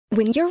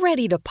When you're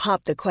ready to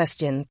pop the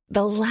question,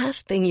 the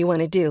last thing you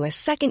want to do is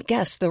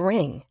second-guess the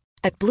ring.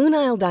 At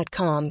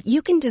BlueNile.com,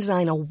 you can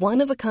design a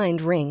one-of-a-kind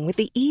ring with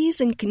the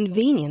ease and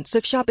convenience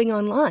of shopping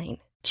online.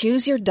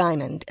 Choose your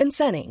diamond and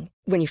setting.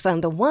 When you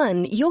find the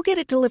one, you'll get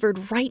it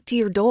delivered right to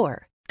your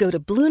door. Go to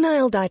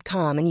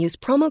BlueNile.com and use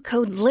promo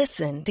code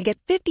LISTEN to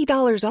get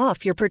 $50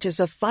 off your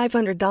purchase of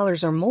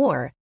 $500 or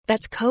more.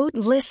 That's code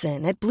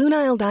LISTEN at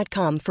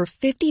BlueNile.com for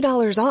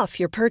 $50 off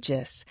your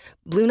purchase.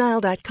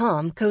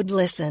 BlueNile.com, code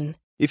LISTEN.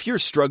 If you're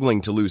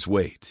struggling to lose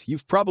weight,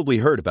 you've probably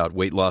heard about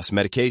weight loss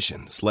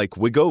medications like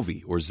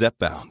Wegovy or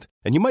Zepbound,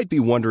 and you might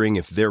be wondering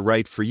if they're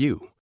right for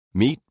you.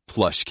 Meet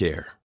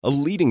PlushCare, a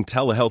leading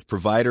telehealth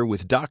provider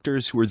with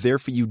doctors who are there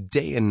for you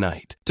day and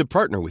night to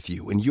partner with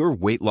you in your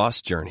weight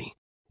loss journey.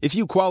 If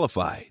you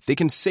qualify, they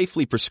can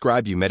safely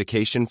prescribe you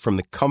medication from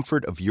the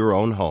comfort of your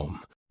own home.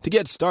 To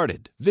get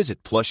started,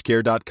 visit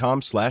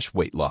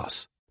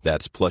plushcare.com/weightloss.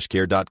 That's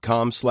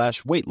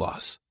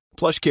plushcare.com/weightloss.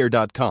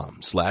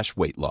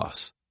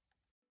 plushcare.com/weightloss.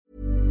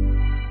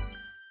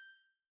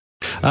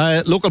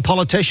 Local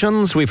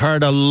politicians, we've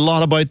heard a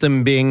lot about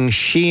them being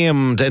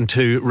shamed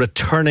into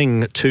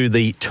returning to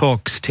the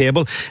talks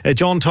table.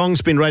 John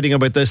Tongue's been writing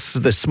about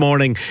this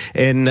morning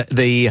in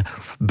the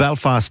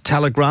Belfast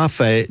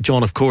Telegraph.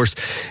 John, of course,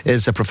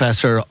 is a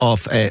professor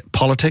of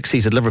politics.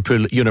 He's at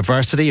Liverpool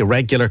University, a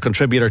regular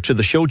contributor to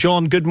the show.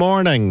 John, good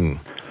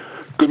morning.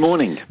 Good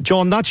morning.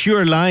 John, that's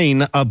your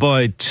line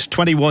about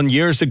 21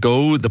 years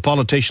ago. The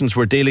politicians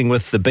were dealing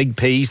with the big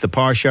Ps, the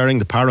power sharing,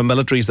 the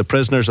paramilitaries, the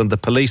prisoners and the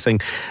policing.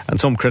 And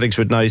some critics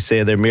would now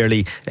say they're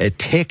merely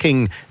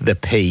taking the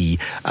P.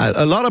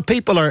 A lot of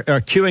people are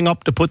queuing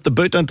up to put the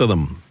boot into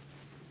them.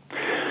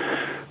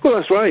 Well,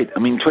 that's right. I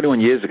mean,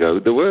 21 years ago,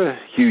 there were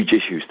huge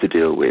issues to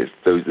deal with.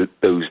 Those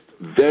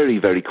very,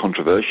 very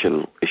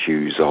controversial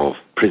issues of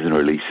prison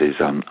releases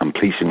and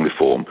policing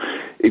reform.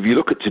 If you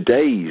look at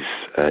today's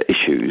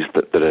issues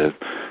that are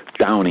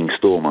downing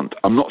Stormont,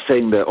 I'm not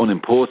saying they're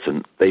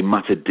unimportant. They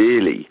matter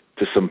dearly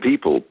to some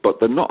people, but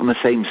they're not on the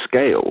same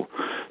scale.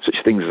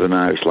 Such things as an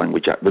Irish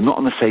Language Act, they're not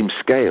on the same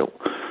scale.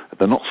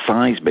 They're not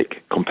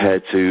seismic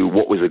compared to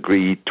what was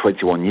agreed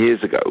 21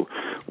 years ago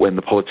when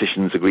the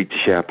politicians agreed to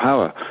share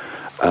power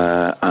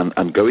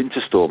and go into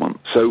Stormont.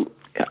 So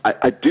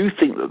I do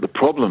think that the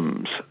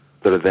problems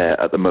that are there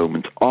at the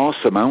moment are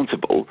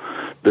surmountable.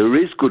 There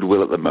is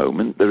goodwill at the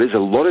moment. There is a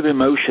lot of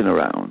emotion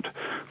around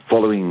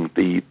following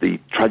the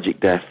tragic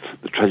death,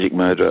 the tragic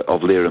murder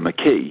of Lyra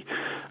McKee.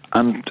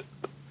 And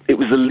it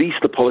was the least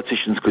the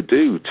politicians could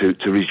do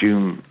to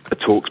resume a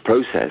talks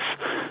process.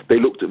 They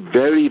looked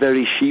very,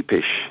 very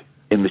sheepish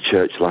in the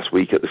church last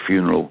week at the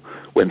funeral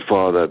when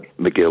Father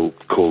McGill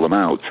called them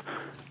out.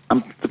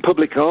 And the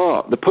public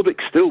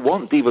still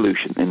want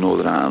devolution in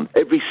Northern Ireland.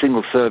 Every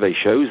single survey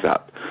shows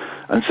that.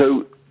 And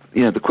so,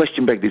 the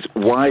question begged is,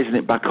 why isn't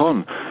it back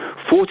on?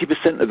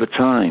 40% of the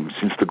time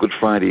since the Good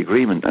Friday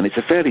Agreement, and it's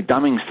a fairly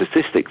damning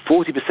statistic,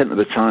 40% of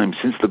the time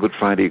since the Good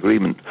Friday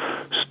Agreement,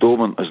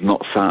 Stormont has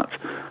not sat.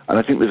 And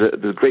I think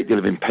there's a great deal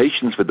of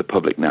impatience with the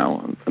public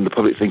now, and the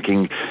public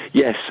thinking,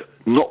 yes,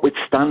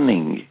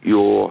 notwithstanding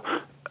your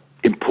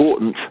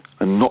important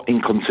and not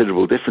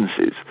inconsiderable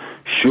differences,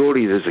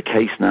 surely there's a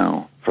case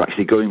now for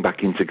actually going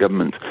back into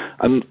government.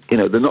 And,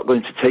 they're not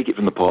going to take it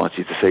from the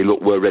party to say, look,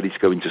 we're ready to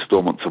go into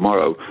Stormont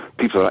tomorrow.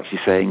 People are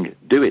actually saying,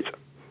 do it.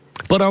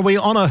 But are we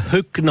on a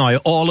hook now,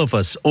 all of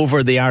us,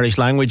 over the Irish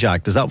Language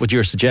Act? Is that what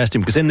you're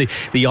suggesting? Because in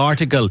the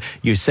article,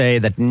 you say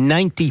that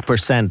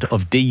 90%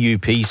 of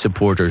DUP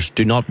supporters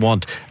do not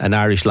want an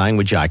Irish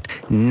Language Act.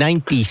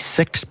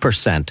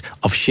 96%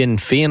 of Sinn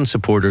Féin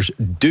supporters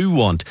do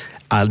want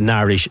an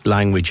Irish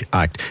Language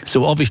Act.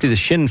 So obviously the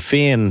Sinn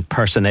Féin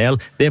personnel,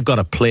 they've got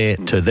to play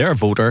to their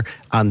voter,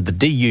 and the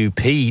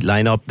DUP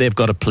lineup, they've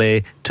got to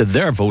play to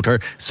their voter.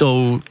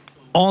 So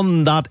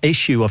on that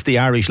issue of the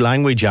Irish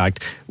Language Act,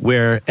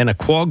 we're in a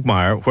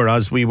quagmire,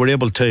 whereas we were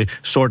able to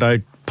sort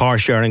out power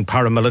sharing,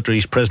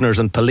 paramilitaries, prisoners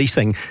and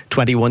policing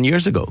 21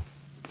 years ago.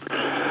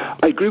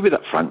 I agree with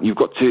that, Frank.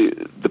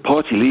 The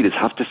party leaders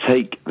have to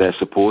take their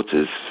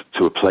supporters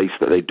to a place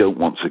that they don't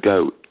want to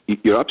go.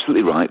 You're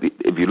absolutely right.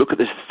 If you look at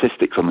the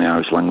statistics on the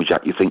Irish Language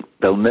Act, you think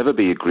there'll never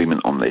be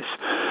agreement on this.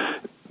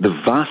 The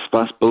vast,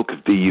 vast bulk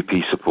of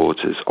DUP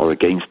supporters are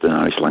against an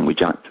Irish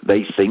Language Act.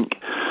 They think,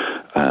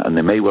 and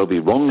they may well be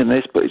wrong in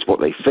this, but it's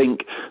what they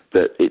think,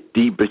 that it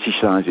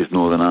de-Britishizes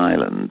Northern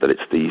Ireland, that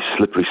it's the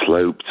slippery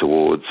slope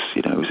towards,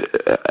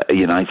 a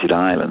united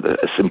Ireland,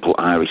 a simple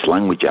Irish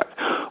Language Act.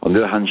 On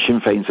the other hand,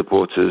 Sinn Féin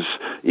supporters,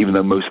 even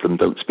though most of them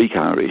don't speak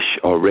Irish,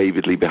 are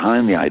ravedly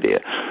behind the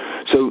idea.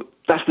 So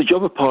that's the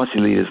job of party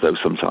leaders, though,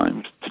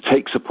 sometimes, to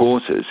take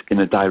supporters in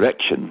a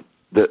direction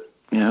that,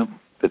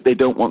 that they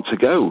don't want to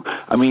go.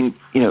 I mean,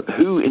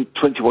 who in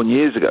 21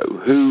 years ago,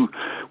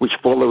 which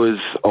followers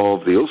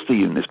of the Ulster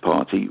Unionist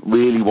Party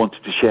really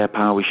wanted to share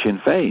power with Sinn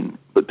Féin?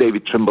 But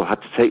David Trimble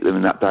had to take them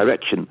in that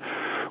direction.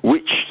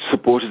 Which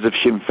supporters of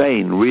Sinn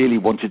Féin really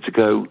wanted to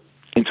go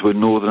into a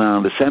Northern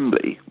Ireland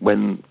Assembly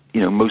when,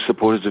 most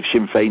supporters of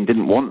Sinn Féin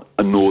didn't want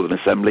a Northern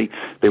Assembly,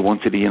 they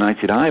wanted a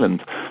united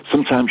Ireland.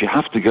 Sometimes you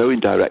have to go in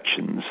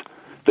directions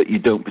that you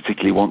don't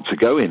particularly want to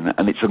go in,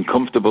 and it's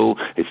uncomfortable,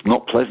 it's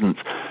not pleasant.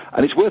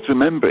 And it's worth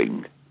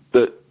remembering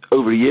that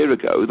over a year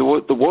ago,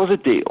 there was a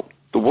deal.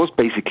 There was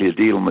basically a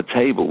deal on the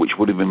table which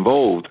would have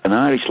involved an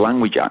Irish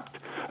Language Act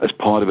as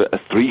part of a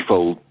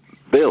threefold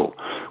bill,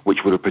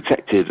 which would have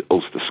protected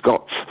Ulster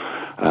Scots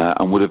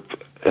and would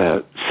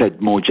have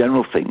said more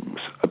general things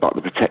about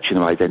the protection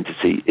of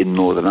identity in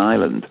Northern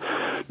Ireland.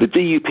 The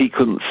DUP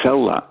couldn't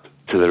sell that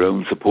to their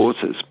own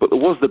supporters, but there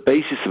was the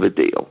basis of a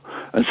deal.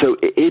 And so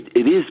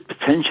it is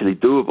potentially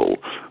doable,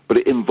 but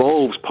it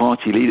involves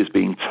party leaders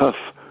being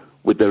tough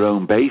with their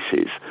own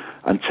bases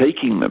and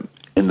taking them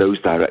in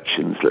those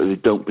directions that they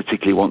don't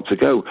particularly want to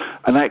go.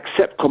 And I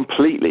accept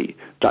completely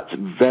that's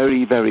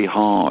very, very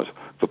hard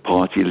for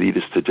party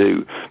leaders to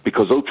do,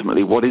 because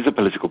ultimately what is a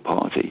political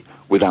party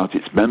without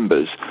its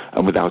members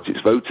and without its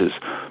voters?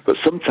 But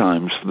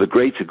sometimes, for the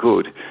greater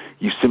good,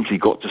 you've simply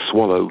got to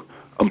swallow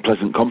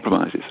unpleasant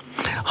compromises.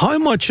 How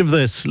much of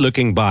this,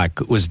 looking back,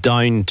 was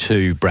down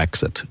to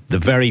Brexit? The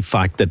very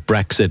fact that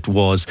Brexit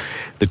was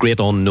the great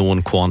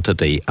unknown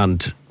quantity,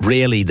 and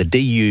really the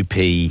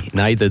DUP,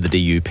 neither the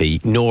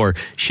DUP nor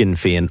Sinn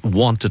Féin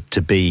wanted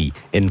to be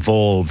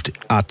involved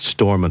at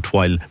Stormont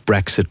while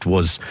Brexit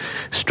was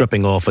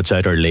stripping off its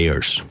outer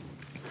layers.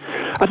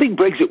 I think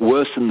Brexit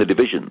worsened the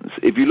divisions.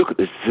 If you look at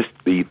the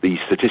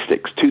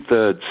statistics,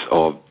 2/3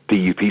 of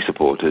DUP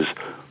supporters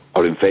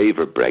are in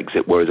favour of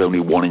Brexit, whereas only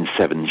 1 in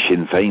 7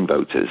 Sinn Féin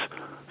voters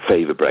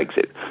favour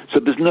Brexit.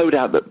 So there's no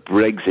doubt that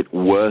Brexit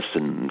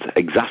worsened,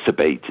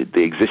 exacerbated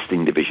the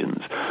existing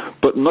divisions.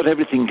 But not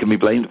everything can be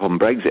blamed upon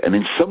Brexit. And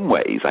in some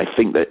ways, I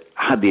think that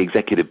had the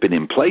executive been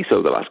in place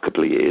over the last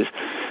couple of years,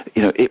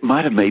 it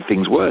might have made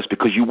things worse,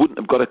 because you wouldn't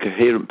have got a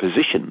coherent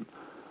position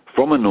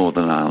from a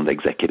Northern Ireland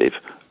executive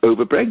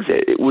over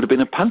Brexit. It would have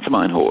been a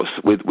pantomime horse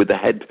with the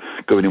head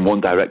going in one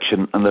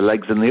direction and the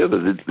legs in the other.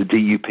 The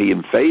DUP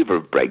in favour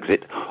of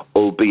Brexit,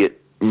 albeit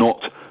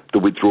not the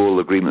withdrawal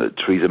agreement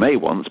that Theresa May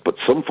wants, but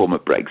some form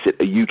of Brexit,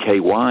 a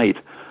UK-wide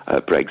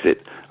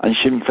Brexit, and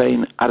Sinn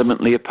Féin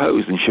adamantly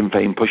opposed, and Sinn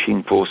Féin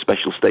pushing for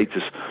special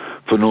status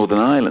for Northern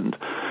Ireland.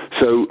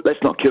 So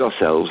let's not kid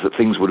ourselves that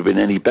things would have been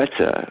any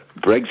better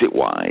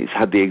Brexit-wise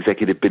had the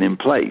executive been in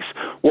place.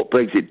 What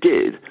Brexit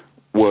did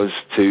was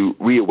to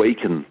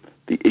reawaken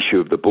the issue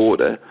of the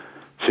border,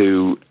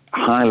 to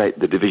highlight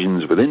the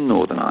divisions within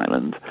Northern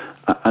Ireland,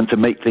 and to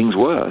make things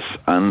worse.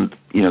 And,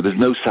 there's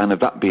no sign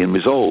of that being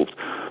resolved.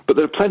 But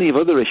there are plenty of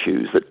other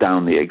issues that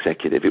down the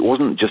executive. It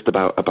wasn't just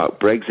about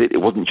Brexit.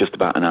 It wasn't just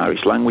about an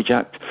Irish Language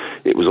Act.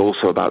 It was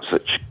also about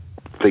such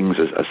things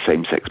as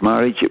same-sex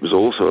marriage. It was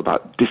also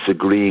about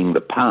disagreeing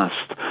the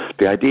past.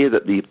 The idea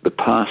that the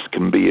past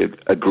can be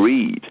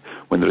agreed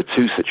when there are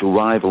two such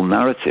rival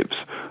narratives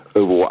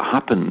over what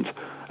happened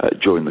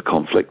during the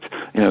conflict.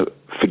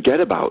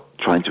 Forget about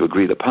trying to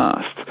agree the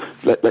past.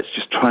 Let's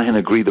just try and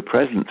agree the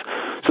present.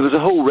 So there's a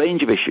whole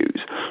range of issues.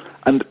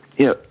 And,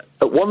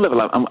 at one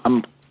level,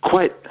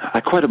 I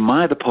quite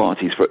admire the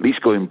parties for at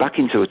least going back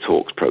into a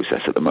talks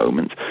process at the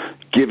moment,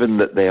 given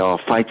that they are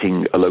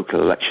fighting a local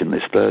election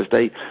this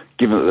Thursday,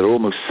 given that they're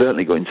almost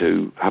certainly going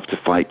to have to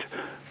fight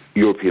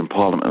European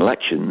Parliament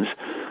elections,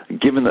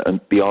 given that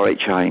the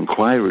RHI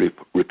inquiry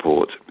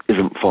report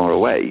isn't far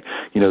away.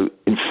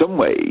 In some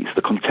ways,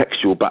 the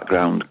contextual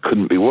background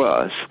couldn't be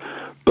worse,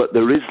 but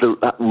there is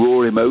that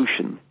raw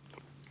emotion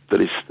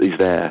that is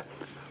there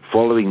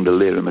following the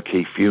Lyra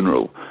McKee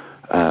funeral,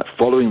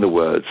 following the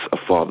words of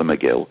Father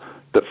McGill,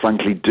 that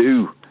frankly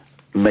do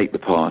make the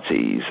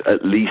parties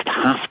at least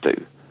have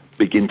to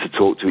begin to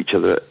talk to each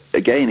other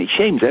again. It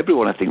shames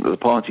everyone, I think, that the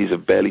parties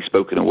have barely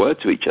spoken a word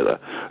to each other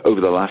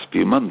over the last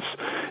few months.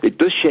 It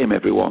does shame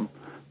everyone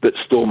that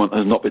Stormont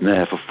has not been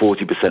there for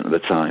 40% of the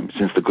time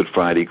since the Good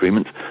Friday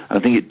Agreement. And I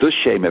think it does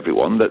shame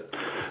everyone that,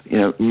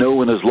 no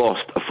one has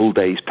lost a full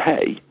day's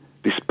pay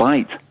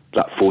despite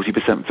that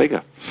 40%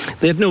 figure.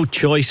 They had no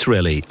choice,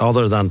 really,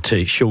 other than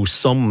to show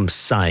some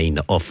sign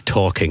of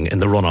talking in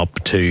the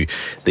run-up to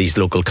these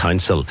local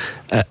council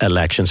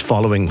elections,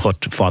 following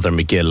what Father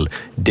McGill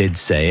did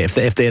say.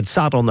 If they had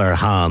sat on their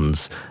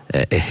hands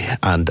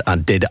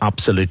and did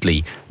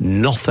absolutely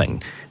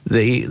nothing,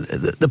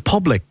 the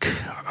public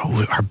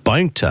are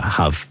bound to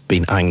have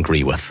been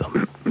angry with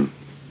them.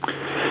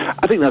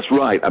 I think that's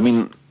right. I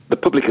mean, the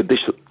public are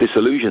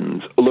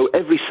disillusioned, although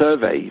every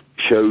survey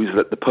shows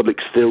that the public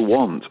still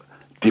want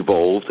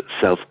devolved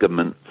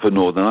self-government for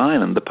Northern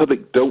Ireland. The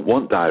public don't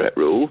want direct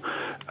rule.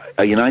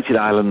 A united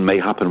Ireland may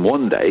happen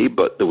one day,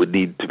 but there would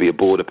need to be a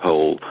border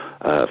poll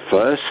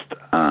first.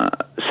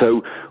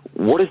 So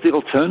what is the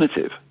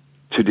alternative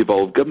to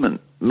devolved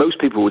government? Most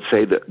people would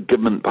say that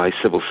government by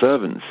civil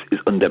servants is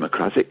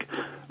undemocratic.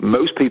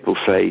 Most people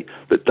say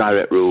that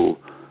direct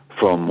rule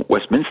from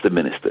Westminster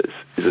ministers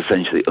is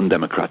essentially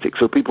undemocratic.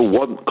 So people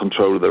want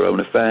control of their own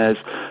affairs,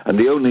 and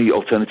the only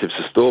alternatives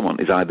to Stormont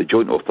is either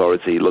joint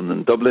authority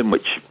London-Dublin,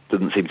 which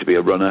doesn't seem to be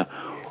a runner,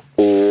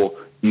 or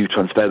you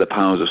transfer the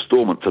powers of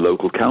Stormont to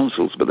local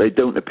councils, but they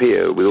don't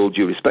appear, with all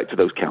due respect to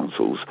those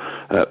councils,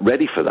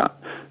 ready for that.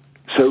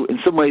 So in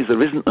some ways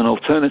there isn't an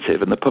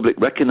alternative, and the public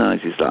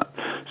recognises that.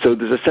 So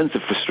there's a sense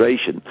of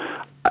frustration.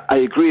 I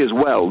agree as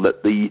well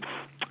that the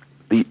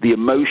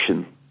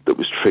emotion that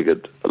was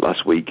triggered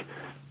last week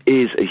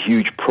is a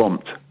huge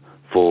prompt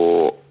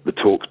for the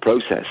talks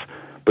process.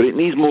 But it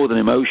needs more than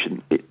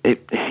emotion.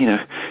 It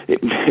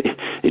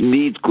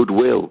needs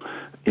goodwill.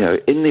 You know,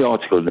 in the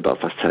article in the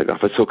Belfast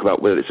Telegraph, I talk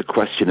about whether it's a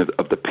question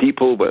of the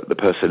people, the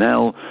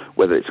personnel,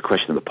 whether it's a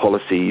question of the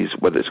policies,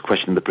 whether it's a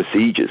question of the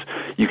procedures.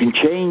 You can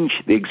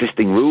change the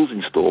existing rules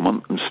in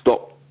Stormont and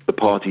stop the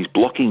parties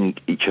blocking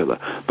each other.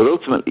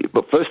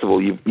 But first of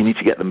all, you need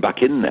to get them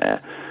back in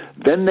there.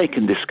 Then they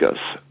can discuss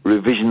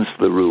revisions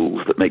to the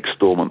rules that make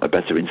Stormont a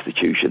better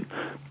institution.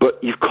 But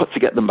you've got to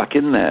get them back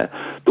in there.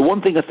 The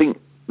one thing I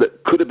think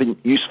that could have been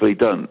usefully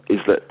done is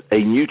that a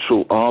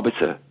neutral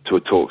arbiter to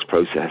a talks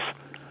process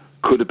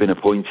could have been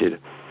appointed.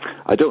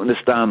 I don't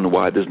understand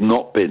why there's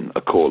not been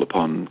a call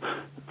upon,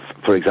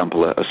 for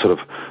example, a sort of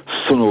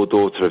son or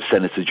daughter of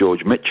Senator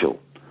George Mitchell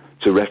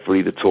to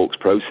referee the talks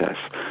process.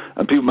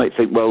 And people might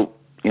think, well,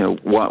 you know,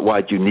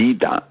 why do you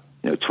need that?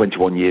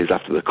 21 years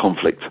after the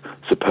conflict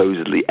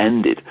supposedly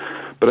ended.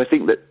 But I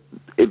think that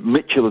if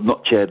Mitchell had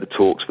not chaired the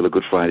talks for the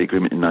Good Friday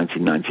Agreement in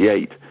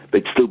 1998,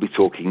 they'd still be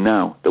talking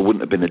now. There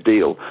wouldn't have been a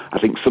deal. I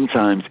think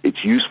sometimes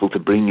it's useful to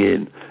bring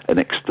in an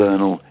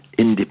external,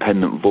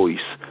 independent voice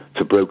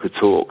to broker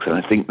talks, and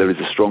I think there is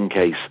a strong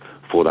case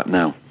for that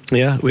now.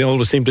 Yeah, we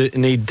always seem to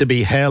need to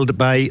be held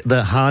by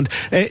the hand.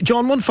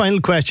 John, one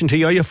final question to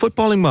you. Are you a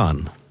footballing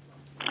man?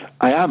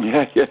 I am,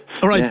 yeah.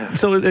 All right, yeah.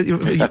 So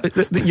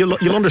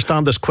you'll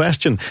understand this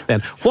question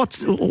then.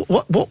 What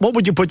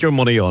would you put your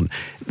money on?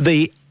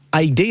 The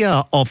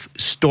idea of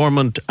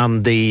Stormont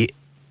and the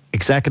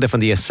Executive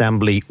and the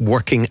Assembly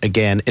working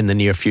again in the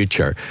near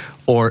future,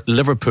 or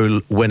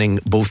Liverpool winning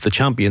both the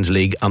Champions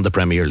League and the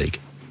Premier League?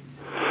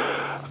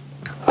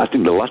 I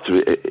think the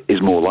latter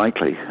is more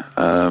likely.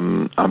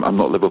 I'm not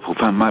a Liverpool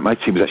fan. My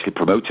team was actually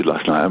promoted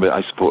last night. I mean,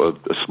 I support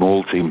a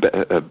small team,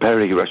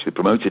 Bury, who were actually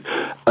promoted.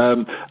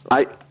 I'm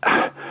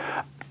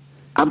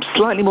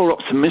slightly more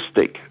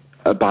optimistic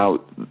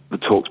about the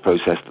talks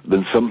process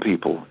than some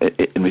people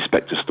in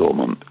respect to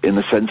Stormont, in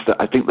the sense that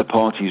I think the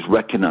parties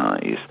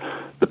recognise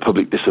the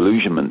public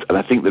disillusionment, and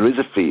I think there is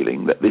a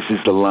feeling that this is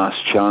the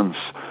last chance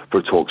for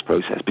a talks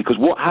process. Because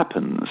what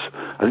happens,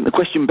 I think the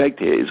question begged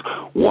here is,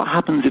 what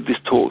happens if this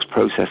talks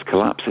process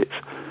collapses?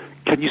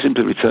 Can you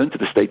simply return to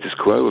the status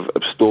quo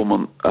of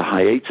Stormont, a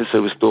hiatus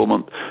over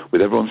Stormont,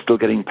 with everyone still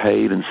getting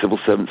paid and civil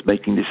servants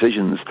making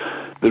decisions?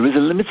 There is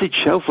a limited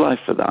shelf life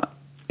for that.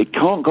 It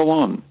can't go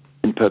on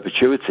in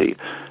perpetuity.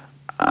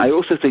 I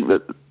also think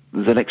that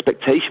there's an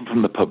expectation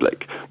from the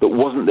public that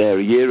wasn't there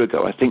a year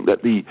ago. I think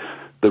that the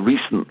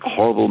recent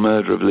horrible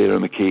murder of Lera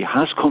McKee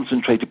has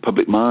concentrated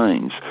public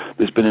minds.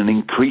 There's been an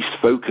increased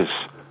focus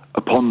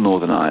upon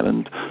Northern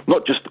Ireland,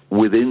 not just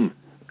within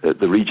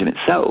the region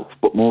itself,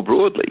 but more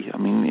broadly. I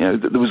mean,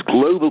 there was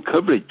global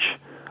coverage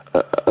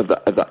of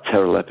that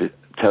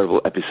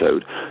terrible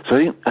episode.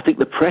 So I think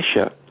the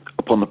pressure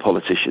upon the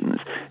politicians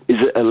is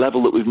at a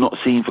level that we've not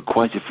seen for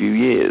quite a few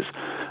years.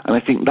 And I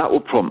think that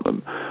will prompt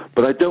them.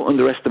 But I don't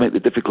underestimate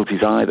the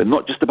difficulties either,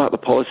 not just about the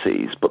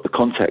policies, but the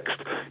context.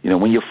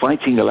 When you're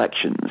fighting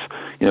elections,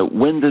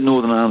 when do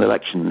Northern Ireland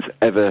elections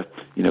ever,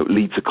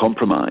 lead to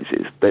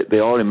compromises? They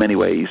are in many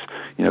ways,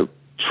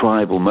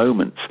 tribal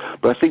moments.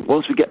 But I think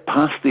once we get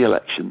past the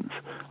elections,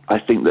 I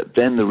think that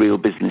then the real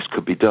business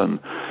could be done.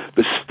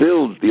 There's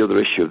still the other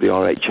issue of the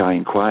RHI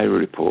inquiry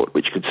report,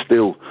 which could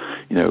still,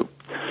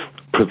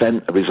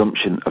 prevent a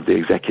resumption of the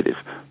executive.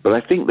 But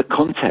I think the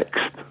context,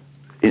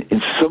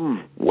 in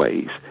some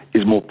ways,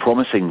 is more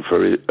promising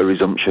for a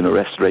resumption or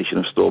restoration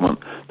of Stormont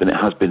than it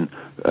has been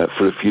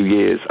for a few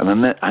years.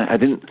 And I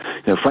didn't,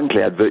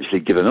 frankly, I'd virtually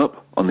given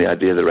up on the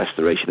idea of the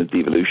restoration of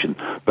devolution.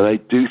 But I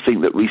do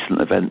think that recent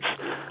events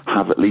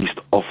have at least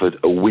offered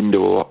a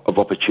window of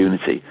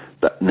opportunity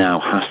that now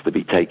has to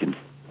be taken.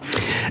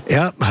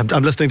 Yeah,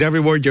 I'm listening to every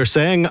word you're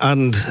saying,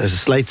 and there's a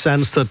slight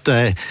sense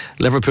that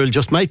Liverpool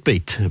just might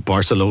beat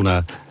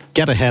Barcelona,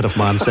 get ahead of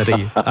Man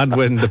City and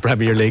win the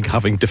Premier League,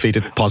 having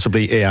defeated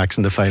possibly Ajax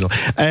in the final.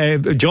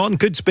 John,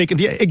 good speaking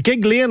to you.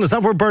 Gig Lane, is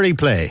that where Bury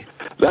play?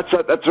 That's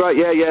right.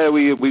 Yeah.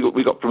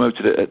 We got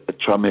promoted at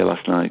Tranmere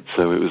last night,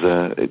 so it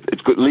was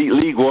it's good.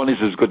 League One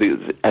is as good as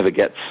it ever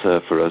gets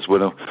for us. We're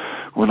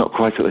not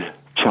quite at the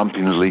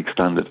Champions League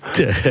standard,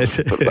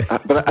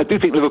 but I do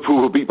think Liverpool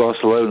will beat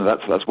Barcelona.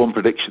 That's one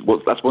prediction.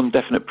 That's one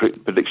definite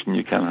prediction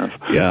you can have.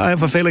 Yeah, I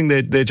have a feeling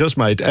they just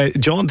might.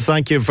 John,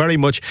 thank you very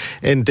much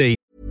indeed.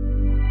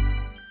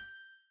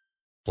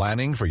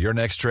 Planning for your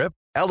next trip?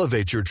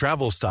 Elevate your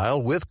travel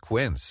style with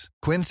Quince.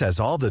 Quince has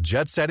all the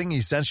jet-setting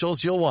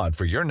essentials you'll want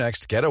for your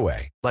next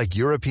getaway, like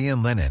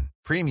European linen,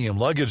 premium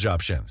luggage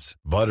options,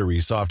 buttery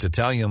soft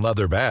Italian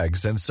leather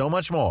bags, and so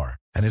much more.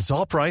 And it's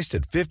all priced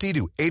at 50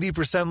 to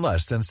 80%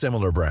 less than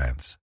similar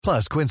brands.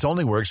 Plus, Quince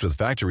only works with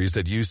factories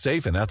that use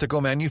safe and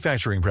ethical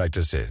manufacturing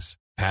practices.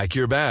 Pack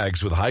your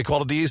bags with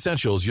high-quality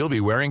essentials you'll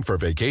be wearing for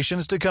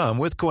vacations to come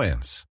with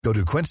Quince. Go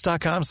to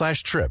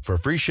quince.com/trip for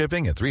free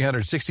shipping and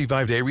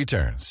 365-day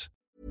returns.